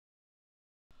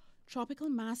Tropical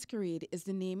Masquerade is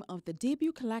the name of the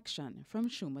debut collection from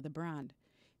Shoma the brand.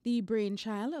 The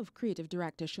brainchild of creative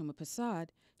director Shoma Persad,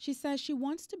 she says she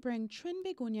wants to bring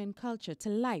Trinbagonian culture to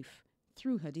life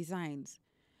through her designs.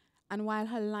 And while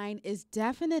her line is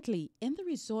definitely in the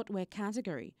resort wear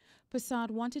category, Persad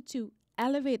wanted to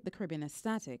elevate the Caribbean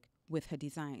aesthetic with her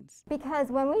designs.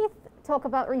 Because when we talk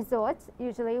about resorts,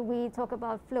 usually we talk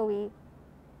about flowy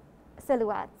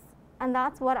silhouettes. And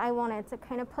that's what I wanted to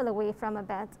kind of pull away from a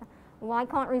bit. Why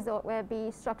can't resort wear be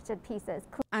structured pieces?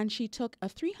 And she took a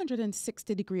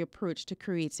 360-degree approach to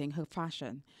creating her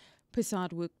fashion.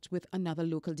 Persad worked with another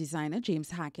local designer, James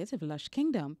Hackett of Lush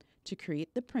Kingdom, to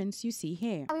create the prints you see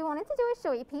here. We wanted to do a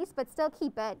showy piece, but still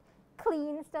keep it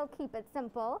clean, still keep it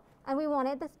simple. And we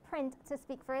wanted this print to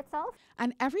speak for itself.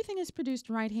 And everything is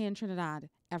produced right here in Trinidad.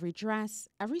 Every dress,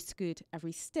 every skirt,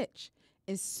 every stitch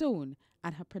is sewn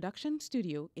at her production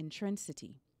studio in Trin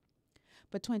City.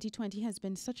 But 2020 has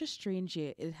been such a strange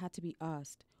year, it had to be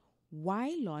asked,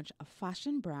 why launch a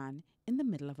fashion brand in the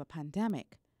middle of a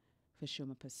pandemic? For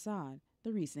Shoma Persad,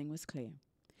 the reasoning was clear.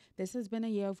 This has been a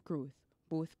year of growth,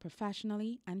 both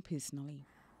professionally and personally.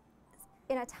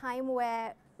 In a time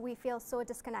where we feel so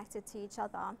disconnected to each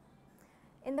other,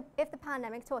 if the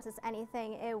pandemic taught us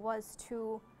anything, it was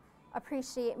to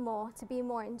appreciate more, to be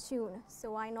more in tune,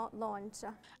 so why not launch?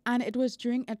 And it was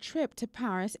during a trip to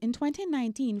Paris in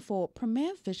 2019 for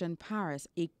Premier Vision Paris,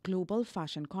 a global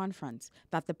fashion conference,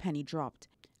 that the penny dropped.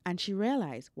 And she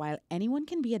realized while anyone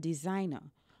can be a designer,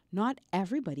 not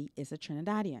everybody is a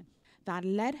Trinidadian. That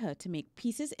led her to make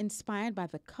pieces inspired by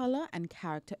the color and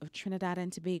character of Trinidad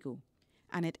and Tobago.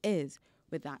 And it is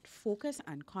with that focus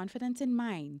and confidence in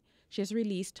mind, she has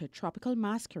released her Tropical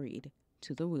Masquerade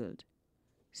to the world.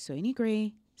 Soini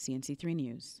Gray, CNC3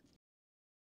 News.